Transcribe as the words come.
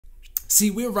See,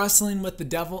 we're wrestling with the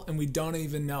devil and we don't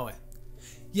even know it.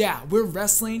 Yeah, we're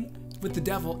wrestling with the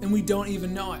devil and we don't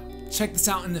even know it. Check this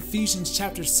out in Ephesians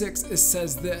chapter 6, it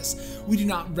says this: we do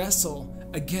not wrestle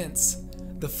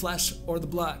against the flesh or the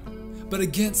blood, but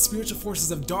against spiritual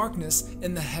forces of darkness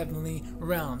in the heavenly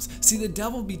realms. See, the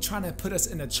devil be trying to put us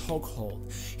in a chokehold.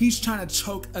 He's trying to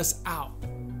choke us out.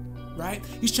 Right?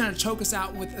 He's trying to choke us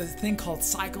out with a thing called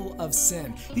cycle of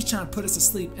sin. He's trying to put us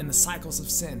asleep in the cycles of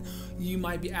sin. You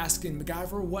might be asking,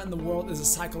 MacGyver, what in the world is a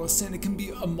cycle of sin? It can be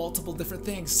a multiple different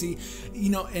things. See,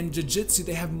 in jiu-jitsu,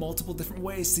 they have multiple different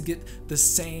ways to get the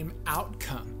same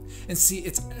outcome. And see,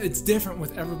 it's different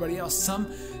with everybody else.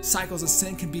 Some cycles of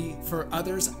sin can be, for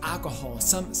others, alcohol.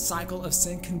 Some cycle of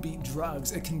sin can be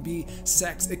drugs. It can be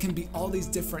sex. It can be all these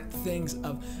different things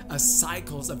of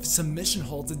cycles of submission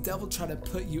holds the devil try to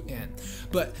put you in.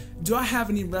 But do I have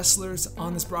any wrestlers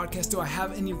on this broadcast? Do I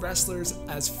have any wrestlers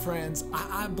as friends?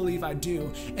 I believe I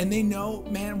do. And they know,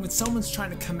 man, when someone's trying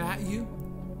to come at you,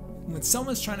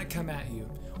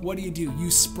 what do?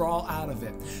 You sprawl out of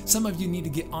it. Some of you need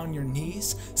to get on your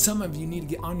knees. Some of you need to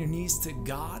get on your knees to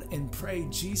God and pray,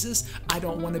 Jesus, I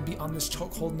don't want to be on this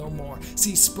chokehold no more.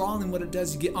 See, sprawling, what it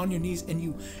does, you get on your knees and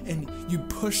you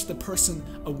push the person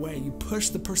away. You push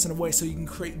the person away so you can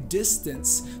create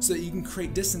distance, so that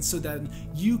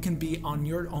you can be on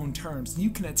your own terms.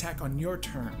 You can attack on your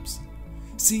terms.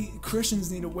 See,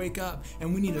 Christians need to wake up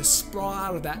and we need to sprawl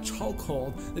out of that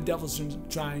chokehold the devil's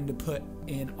trying to put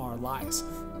in our lives.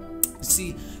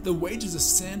 See, the wages of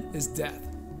sin is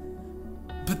death,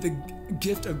 but the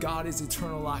gift of God is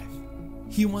eternal life.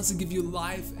 He wants to give you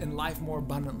life and life more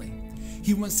abundantly.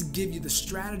 He wants to give you the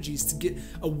strategies to get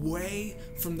away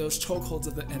from those chokeholds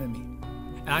of the enemy.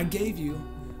 And I gave you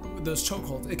those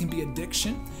chokeholds. It can be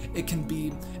addiction. It can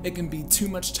be too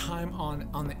much time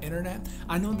on the internet.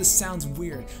 I know this sounds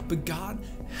weird, but God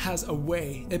has a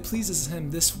way. It pleases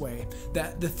him this way,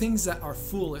 that the things that are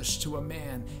foolish to a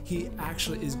man, he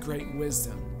actually is great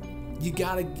wisdom. You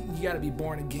gotta be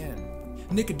born again.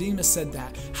 Nicodemus said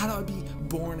that. How do I be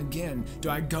born again? Do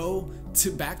I go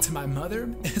back to my mother?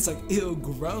 It's like, ew,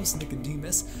 gross,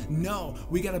 Nicodemus. No,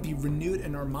 we gotta be renewed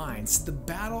in our minds. The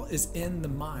battle is in the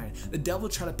mind. The devil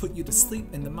try to put you to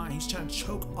sleep in the mind. He's trying to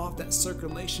choke off that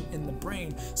circulation in the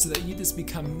brain so that you just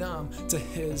become numb to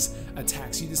his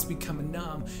attacks. You just become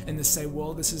numb and to say,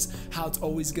 well, this is how it's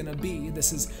always gonna be.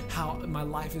 This is how my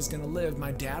life is gonna live.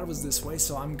 My dad was this way,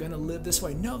 so I'm gonna live this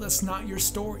way. No, that's not your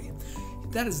story.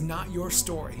 That is not your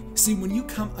story. See, when you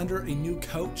come under a new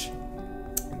coach,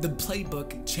 the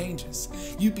playbook changes.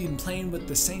 You've been playing with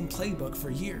the same playbook for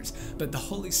years, but the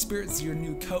Holy Spirit's your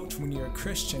new coach when you're a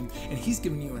Christian, and he's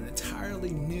giving you an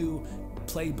entirely new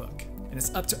playbook. And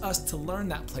it's up to us to learn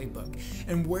that playbook.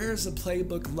 And where is the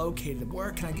playbook located?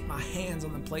 Where can I get my hands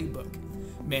on the playbook?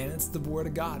 Man, it's the Word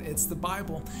of God. It's the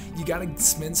Bible. You got to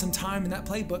spend some time in that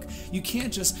playbook. You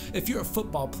can't just, if you're a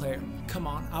football player, come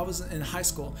on, I was in high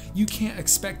school, you can't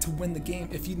expect to win the game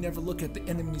if you never look at the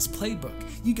enemy's playbook.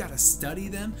 You got to study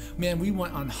them. Man, we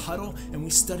went on Huddle and we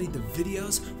studied the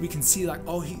videos. We can see like,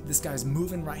 oh, this guy's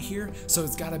moving right here, so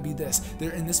it's got to be this.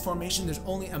 They're in this formation. There's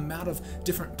only a amount of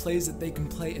different plays that they can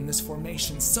play in this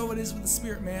formation. So it is with the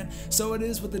Spirit, man. So it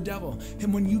is with the devil.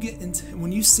 And when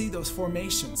you see those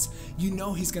formations, you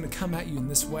know he's going to come at you in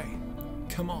this way.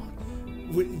 Come on.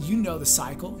 You know the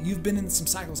cycle. You've been in some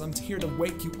cycles. I'm here to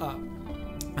wake you up.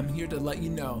 I'm here to let you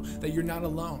know that you're not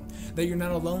alone. That you're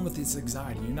not alone with this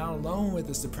anxiety. You're not alone with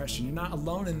this depression. You're not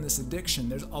alone in this addiction.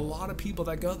 There's a lot of people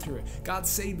that go through it. God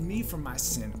saved me from my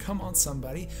sin. Come on,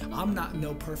 somebody. I'm not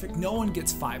perfect. No one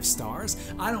gets 5 stars.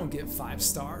 I don't get 5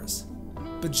 stars.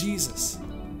 But Jesus,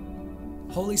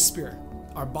 Holy Spirit,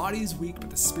 our body is weak, but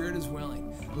the Spirit is willing.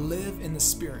 Live in the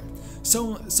Spirit.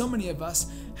 So many of us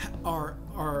are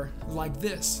like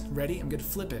this. Ready? I'm going to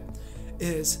flip it.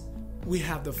 Is we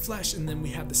have the flesh and then we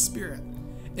have the Spirit.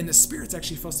 And the Spirit's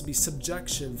actually supposed to be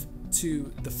subjective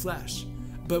to the flesh.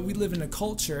 But we live in a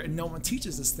culture, and no one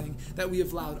teaches this thing, that we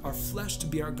have allowed our flesh to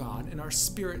be our God and our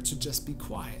spirit to just be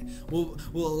quiet. We'll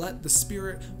let the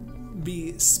Spirit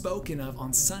be spoken of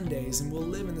on Sundays, and we'll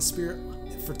live in the Spirit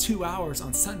for 2 hours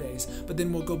on Sundays, but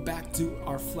then we'll go back to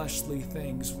our fleshly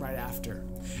things right after.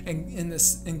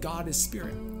 And God is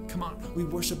Spirit. Come on, we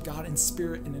worship God in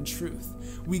spirit and in truth.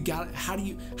 How do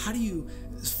you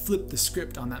flip the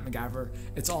script on that, MacGyver?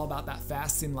 It's all about that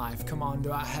fasting life. Come on,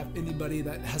 do I have anybody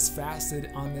that has fasted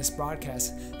on this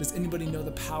broadcast? Does anybody know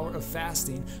the power of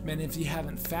fasting? Man, if you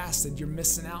haven't fasted, you're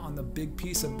missing out on the big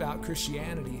piece about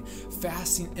Christianity.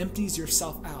 Fasting empties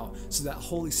yourself out so that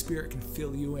Holy Spirit can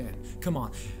fill you in. Come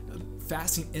on,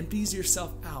 fasting empties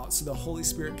yourself out so the Holy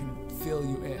Spirit can fill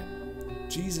you in.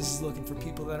 Jesus is looking for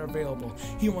people that are available.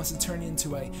 He wants to turn you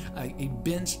into a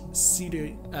bench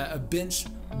seated, a bench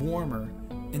warmer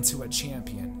into a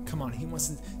champion. Come on, he wants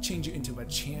to change you into a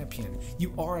champion.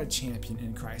 You are a champion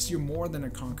in Christ. You're more than a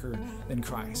conqueror in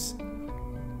Christ.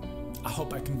 I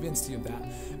hope I convinced you of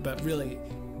that, but really,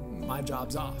 my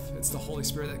job's off. It's the Holy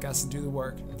Spirit that got to do the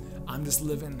work. I'm just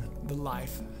living the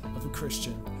life of a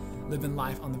Christian, living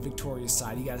life on the victorious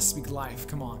side. You got to speak life.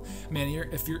 Come on, man.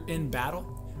 If you're in battle,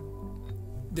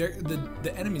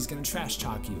 the enemy's going to trash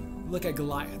talk you. Look at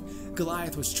Goliath.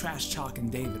 Goliath was trash talking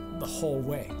David the whole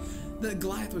way.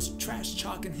 Goliath was trash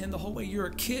talking him the whole way. You're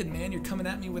a kid, man. You're coming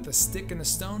at me with a stick and a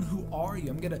stone. Who are you?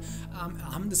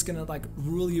 I'm just gonna like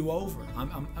rule you over.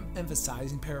 I'm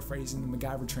emphasizing, paraphrasing the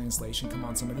MacGyver translation. Come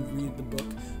on, somebody read the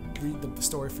book, read the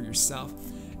story for yourself.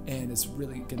 And it's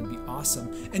really going to be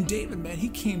awesome. And David, man, he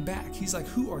came back. He's like,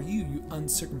 who are you, you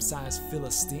uncircumcised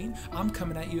Philistine? I'm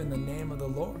coming at you in the name of the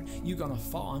Lord. You're going to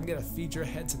fall. I'm going to feed your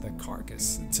head to the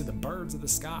carcass, to the birds of the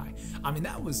sky. I mean,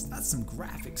 that's some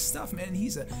graphic stuff, man.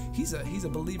 He's a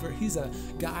believer. He's a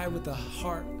guy with a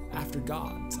heart after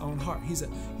God's own heart. He's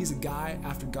a guy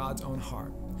after God's own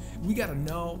heart. We got to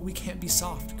know we can't be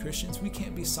soft, Christians. We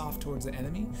can't be soft towards the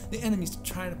enemy. The enemy's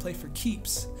trying to play for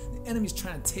keeps. The enemy's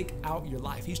trying to take out your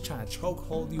life. He's trying to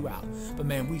chokehold you out. But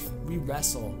man, we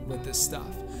wrestle with this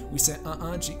stuff. We say,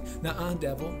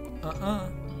 devil,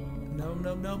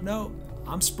 no.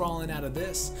 I'm sprawling out of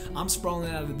this. I'm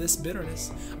sprawling out of this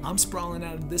bitterness. I'm sprawling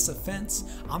out of this offense.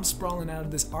 I'm sprawling out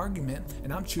of this argument,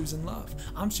 and I'm choosing love.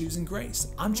 I'm choosing grace.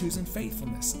 I'm choosing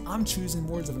faithfulness. I'm choosing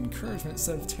words of encouragement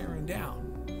instead of tearing down.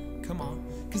 Come on,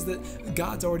 because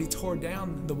God's already tore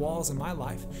down the walls in my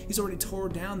life. He's already tore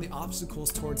down the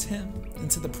obstacles towards him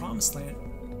into the promised land.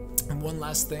 And one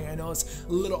last thing, I know it's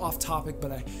a little off topic,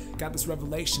 but I got this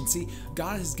revelation. See,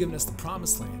 God has given us the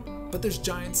promised land, but there's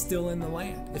giants still in the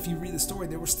land. If you read the story,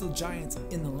 there were still giants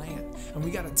in the land, and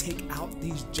we got to take out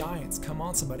these giants. Come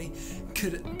on, somebody.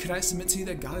 Could I submit to you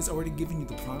that God has already given you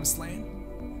the promised land?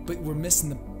 But we're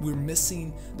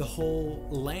missing the whole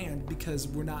land because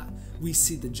we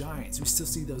see the giants. We still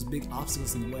see those big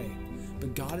obstacles in the way.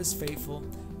 But God is faithful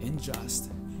and just,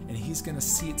 and he's going to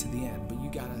see it to the end. But you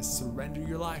got to surrender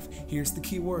your life. Here's the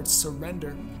key word: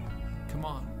 surrender. Come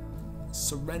on.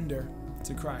 Surrender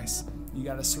to Christ. You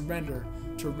got to surrender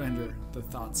to render the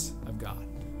thoughts of God.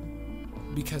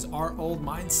 Because our old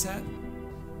mindset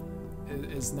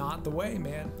is not the way,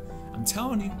 man. I'm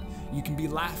telling you, you can be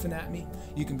laughing at me.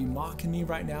 You can be mocking me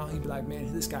right now. You'd be like,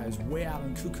 man, this guy is way out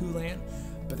in cuckoo land.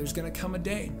 But there's going to come a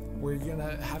day where you're going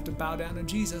to have to bow down to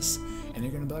Jesus. And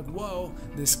you're going to be like, whoa,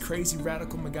 this crazy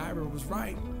radical MacGyver was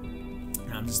right.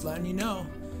 And I'm just letting you know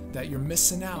that you're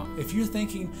missing out. If you're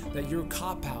thinking that your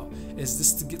cop-out is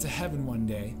just to get to heaven one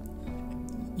day,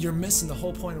 you're missing the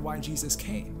whole point of why Jesus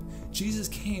came. Jesus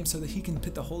came so that he can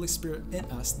put the Holy Spirit in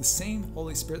us, the same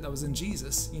Holy Spirit that was in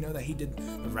Jesus. You know, that he did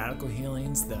the radical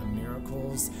healings, the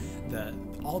miracles,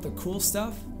 all the cool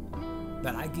stuff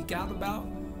that I geek out about.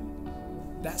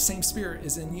 That same Spirit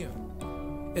is in you.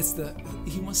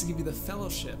 He wants to give you the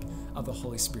fellowship of the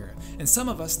Holy Spirit. And some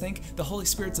of us think the Holy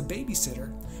Spirit's a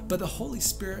babysitter, but the Holy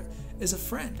Spirit is a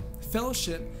friend.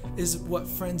 Fellowship is what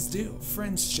friends do.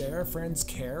 Friends share, friends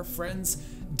care, friends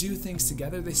do things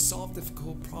together. They solve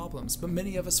difficult problems. But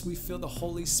many of us, we feel the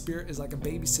Holy Spirit is like a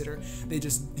babysitter.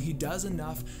 He does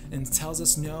enough and tells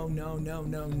us no.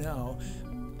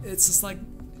 It's just like,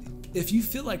 if you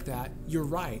feel like that, you're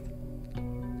right.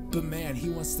 But man, he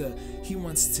wants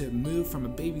to move from a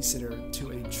babysitter to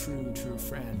a true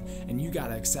friend. And you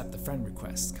gotta accept the friend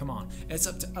request. Come on. It's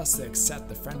up to us to accept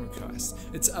the friend request.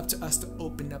 It's up to us to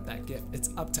open up that gift. It's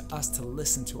up to us to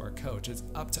listen to our coach. It's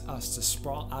up to us to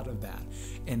sprawl out of that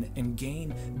and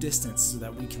gain distance so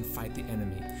that we can fight the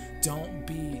enemy. Don't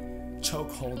be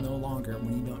chokehold no longer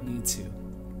when you don't need to.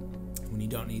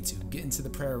 Get into the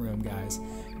prayer room, guys.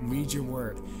 Read your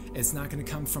word. It's not going to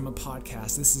come from a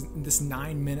podcast. This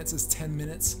 9 minutes, this 10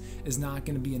 minutes is not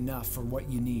going to be enough for what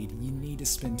you need. You need to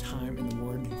spend time in the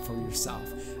word for yourself.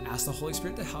 Ask the Holy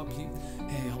Spirit to help you.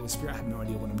 Hey, Holy Spirit, I have no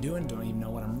idea what I'm doing. Don't even know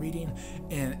what I'm reading.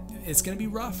 And it's going to be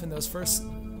rough in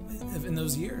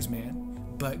those years, man.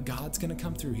 But God's going to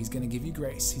come through. He's going to give you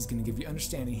grace. He's going to give you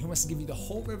understanding. He wants to give you the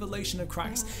whole revelation of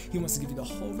Christ. He wants to give you the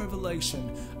whole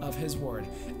revelation of his word,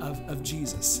 of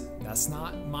Jesus. That's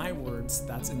not my words.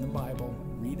 That's in the Bible.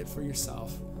 Read it for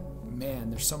yourself.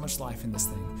 Man, there's so much life in this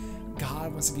thing.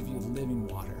 God wants to give you living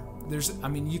water.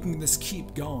 you can just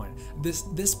keep going.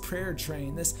 This prayer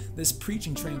train, this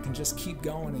preaching train can just keep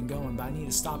going and going, but I need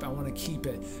to stop. I want to keep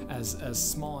it as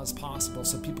small as possible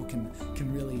so people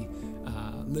can really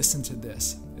listen to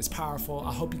this. It's powerful.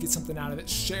 I hope you get something out of it.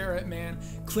 Share it, man.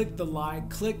 Click the like,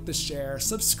 click the share,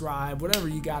 subscribe, whatever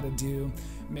you got to do.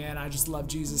 Man, I just love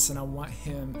Jesus, and I want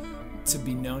him to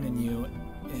be known in you,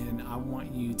 and I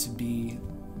want you to be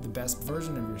the best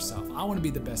version of yourself. I want to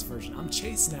be the best version. I'm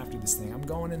chasing after this thing. I'm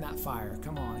going in that fire.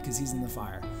 Come on, because he's in the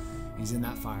fire. He's in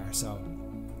that fire. So,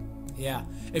 yeah.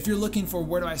 If you're looking for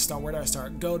where do I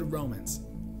start? Go to Romans.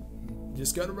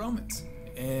 Just go to Romans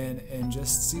and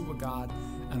just see what God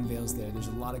unveils there. There's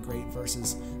a lot of great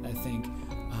verses that I think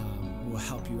will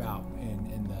help you out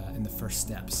in the first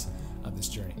steps of this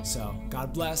journey. So,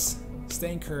 God bless.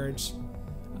 Stay encouraged.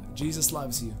 Jesus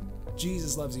loves you.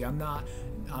 Jesus loves you. I'm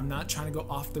not trying to go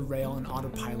off the rail on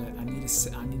autopilot. I need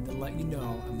to let you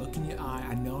know. I look in your eye.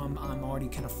 I know I'm already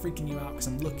kind of freaking you out because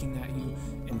I'm looking at you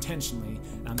intentionally.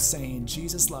 And I'm saying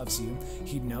Jesus loves you.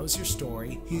 He knows your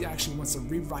story. He actually wants to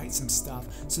rewrite some stuff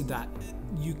so that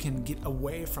you can get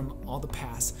away from all the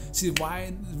past. See,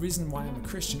 the reason why I'm a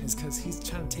Christian is because he's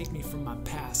trying to take me from my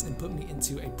past and put me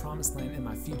into a promised land in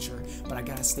my future. But I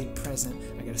got to stay present.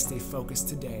 I got to stay focused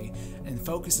today. And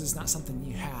focus is not something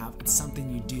you have. It's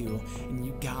something you do. And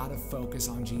you gotta focus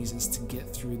on Jesus to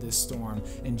get through this storm.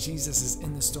 And Jesus is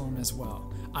in the storm as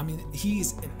well. I mean,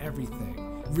 he's in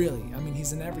everything. Really. I mean,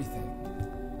 he's in everything.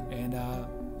 And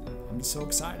I'm just so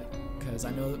excited because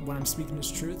I know that when I'm speaking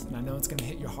this truth, and I know it's going to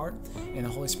hit your heart, and the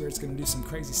Holy Spirit's going to do some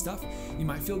crazy stuff. You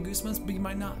might feel goosebumps, but you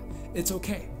might not. It's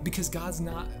okay, because God's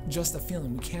not just a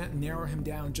feeling. We can't narrow him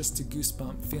down just to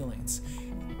goosebump feelings.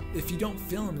 If you don't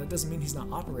feel him, that doesn't mean he's not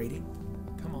operating.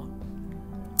 Come on.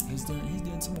 He's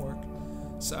doing some work.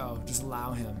 So just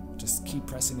allow him. Just keep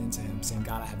pressing into him, saying,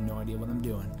 God, I have no idea what I'm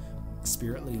doing.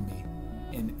 Spirit, lead me.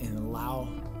 And allow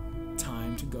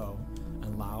time to go.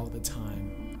 Allow the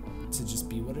time to just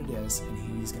be what it is,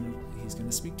 and he's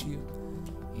gonna speak to you.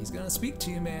 He's gonna speak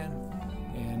to you, man.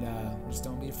 And just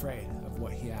don't be afraid of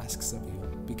what he asks of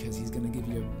you, because he's gonna give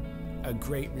you a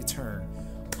great return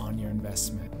on your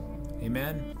investment.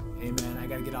 Amen. Amen. I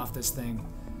gotta get off this thing.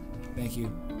 Thank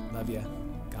you. Love you.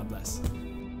 God bless.